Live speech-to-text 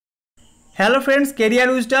Hello friends, career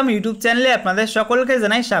wisdom YouTube চ্যানেলে আপনাদের সকলকে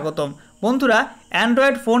জানাই স্বাগতম। বন্ধুরা,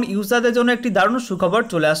 অ্যান্ড্রয়েড ফোন ইউজারদের জন্য একটি দারুণ সুখবর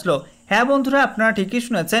চলে আসলো। হ্যাঁ বন্ধুরা, আপনারা ঠিকই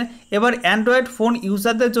শুনেছেন, এবার অ্যান্ড্রয়েড ফোন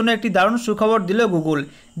ইউজারদের জন্য একটি দারুণ সুখবর দিল গুগল,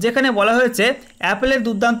 যেখানে বলা হয়েছে অ্যাপেলের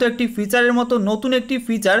দুর্দান্ত একটি ফিচারের মতো নতুন একটি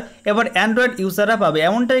ফিচার এবার অ্যান্ড্রয়েড ইউজাররা পাবে।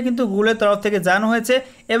 এমনটাই কিন্তু গুগলের তরফ থেকে জানানো হয়েছে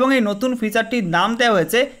এবং এই নতুন ফিচারটির নাম দেওয়া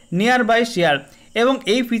হয়েছে নিয়ার বাই শেয়ার। এবং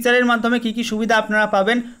এই ফিচারের মাধ্যমে কি কি সুবিধা আপনারা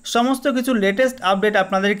পাবেন সমস্ত কিছু লেটেস্ট আপডেট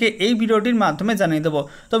আপনাদেরকে এই ভিডিওটির মাধ্যমে জানিয়ে দেবো।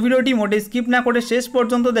 তো ভিডিওটি মোটেই স্কিপ না করে শেষ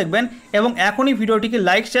পর্যন্ত দেখবেন এবং এখনই ভিডিওটিকে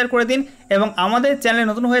লাইক শেয়ার করে দিন এবং আমাদের চ্যানেলে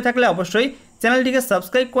নতুন হয়ে থাকলে অবশ্যই চ্যানেলটিকে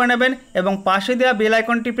সাবস্ক্রাইব করে নেবেন এবং পাশে দেওয়া বেল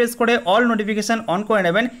আইকনটি প্রেস করে অল নোটিফিকেশান অন করে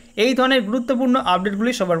নেবেন এই ধরনের গুরুত্বপূর্ণ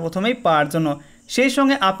আপডেটগুলি সবার প্রথমেই পাওয়ার জন্য। সেই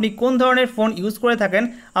সঙ্গে আপনি কোন ধরনের ফোন ইউজ করে থাকেন,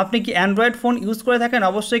 আপনি কি অ্যান্ড্রয়েড ফোন ইউজ করে থাকেন,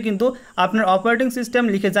 অবশ্যই কিন্তু আপনার অপারেটিং সিস্টেম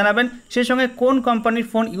লিখে জানাবেন। সেই সঙ্গে কোন কোম্পানির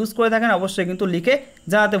ফোন ইউজ করে থাকেন অবশ্যই কিন্তু লিখে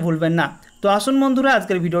জানাতে ভুলবেন না। তো আসুন বন্ধুরা,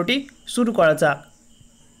 আজকের ভিডিওটি শুরু করা যাক।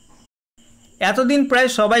 এতদিন প্রায়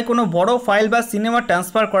সবাই কোনো বড় ফাইল বা সিনেমা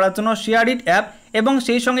ট্রান্সফার করার জন্য শেয়ার ইট অ্যাপ এবং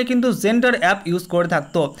সেই সঙ্গে কিন্তু জেন্ডার অ্যাপ ইউজ করে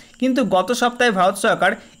থাকতো, কিন্তু গত সপ্তাহে ভারত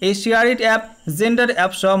সরকার এই share it app, gender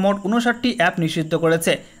app সহ মোট 59টি অ্যাপ নিষিদ্ধ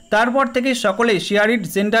করেছে। তারপর থেকে সকলেই শেয়ার ইট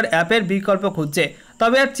জেন্ডার অ্যাপের বিকল্প খুঁজছে,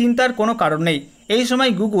 তবে আর চিন্তার কোনো কারণ নেই। এই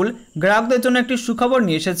সময় গুগল গ্রাহকদের জন্য একটি সুখবর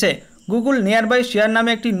নিয়ে এসেছে। গুগল নিয়ার বাই শেয়ার নামে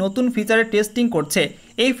একটি নতুন ফিচারের টেস্টিং করছে।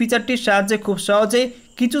 এই ফিচারটির সাহায্যে খুব সহজেই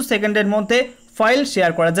কিছু সেকেন্ডের মধ্যে ফাইল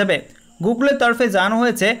শেয়ার করা যাবে। গুগলের তরফে জানানো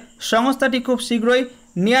হয়েছে সংস্থাটি খুব শীঘ্রই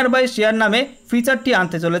নিয়ার বাই শেয়ার নামে ফিচারটি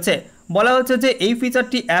আনতে চলেছে। বলা হচ্ছে যে এই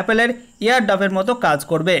ফিচারটি অ্যাপেলের এয়ারড্রপের মতো কাজ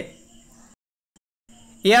করবে।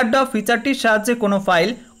 এয়ারড্রপ ফিচারটির সাহায্যে কোনো ফাইল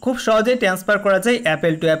খুব সহজেই ট্রান্সফার করা যায়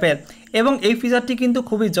অ্যাপেল টু অ্যাপেল এবং এই ফিচারটি কিন্তু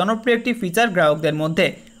খুবই জনপ্রিয় একটি ফিচার গ্রাহকদের মধ্যে।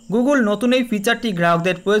 গুগল নতুন এই ফিচারটি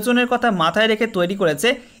গ্রাহকদের প্রয়োজনের কথা মাথায় রেখে তৈরি করেছে।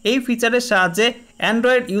 এই ফিচারের সাহায্যে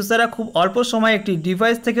অ্যান্ড্রয়েড ইউজাররা খুব অল্প সময়ে একটি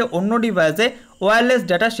ডিভাইস থেকে অন্য ডিভাইসে ওয়্যারলেস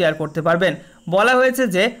ডাটা শেয়ার করতে পারবেন। বলা হয়েছে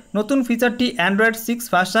যে নতুন ফিচারটি অ্যান্ড্রয়েড 6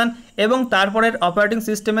 ভার্সন এবং তারপরের অপারেটিং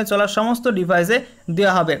সিস্টেমে চলা সমস্ত ডিভাইসে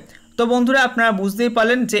দেওয়া হবে। তো বন্ধুরা, আপনারা বুঝতেই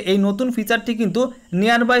পারলেন যে এই নতুন ফিচারটি কিন্তু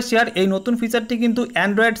নিয়ার বাই শেয়ার, এই নতুন ফিচারটি কিন্তু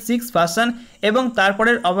অ্যান্ড্রয়েড 6 ভার্সন এবং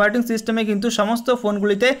তারপরের অপারেটিং সিস্টেমে কিন্তু সমস্ত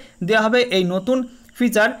ফোনগুলিতে দেওয়া হবে এই নতুন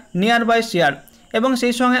ফিচার নিয়ার বাই শেয়ার। এবং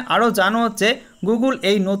সেই সঙ্গে আরও জানানো হচ্ছে গুগল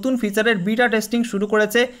এই নতুন ফিচারের বিটা টেস্টিং শুরু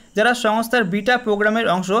করেছে। যারা সংস্থার বিটা প্রোগ্রামের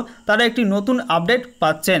অংশ তারা একটি নতুন আপডেট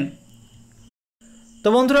পাচ্ছেন। তো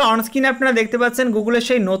বন্ধুরা, অনস্ক্রিনে আপনারা দেখতে পাচ্ছেন গুগলের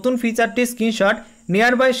সেই নতুন ফিচারটি স্ক্রিনশট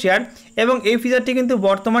নিয়ার বাই শেয়ার এবং এই ফিচারটি কিন্তু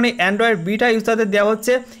বর্তমানে অ্যান্ড্রয়েড বিটা ইউজারদের দেওয়া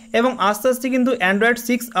হচ্ছে এবং আস্তে আস্তে কিন্তু অ্যান্ড্রয়েড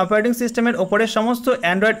 6 অপারেটিং সিস্টেমের ওপরে সমস্ত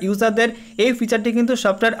অ্যান্ড্রয়েড ইউজারদের এই ফিচারটি কিন্তু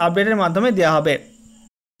সফটওয়্যার আপডেটের মাধ্যমে দেওয়া হবে।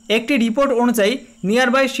 একটি রিপোর্ট অনুযায়ী নিয়ার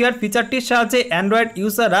বাই শেয়ার ফিচারটির সাহায্যে অ্যান্ড্রয়েড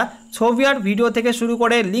ইউজাররা ছবি আর ভিডিও থেকে শুরু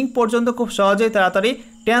করে লিঙ্ক পর্যন্ত খুব সহজেই তাড়াতাড়ি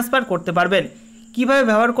ট্রান্সফার করতে পারবেন। কিভাবে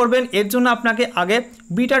ব্যবহার করবেন এর জন্য আপনাকে আগে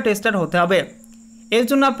বিটা টেস্টার হতে হবে। এর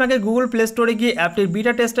জন্য আপনাকে গুগল প্লে স্টোরে গিয়ে অ্যাপটির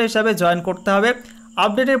বিটা টেস্টার হিসাবে জয়েন করতে হবে।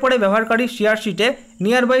 আপডেটের পরে ব্যবহারকারী শেয়ার শিটে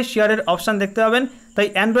নিয়ার বাই শেয়ারের অপশান দেখতে পাবেন। তাই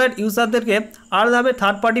অ্যান্ড্রয়েড ইউজারদেরকে আলাদাভাবে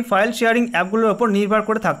থার্ড পার্টি ফাইল শেয়ারিং অ্যাপগুলোর ওপর নির্ভর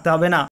করে থাকতে হবে না।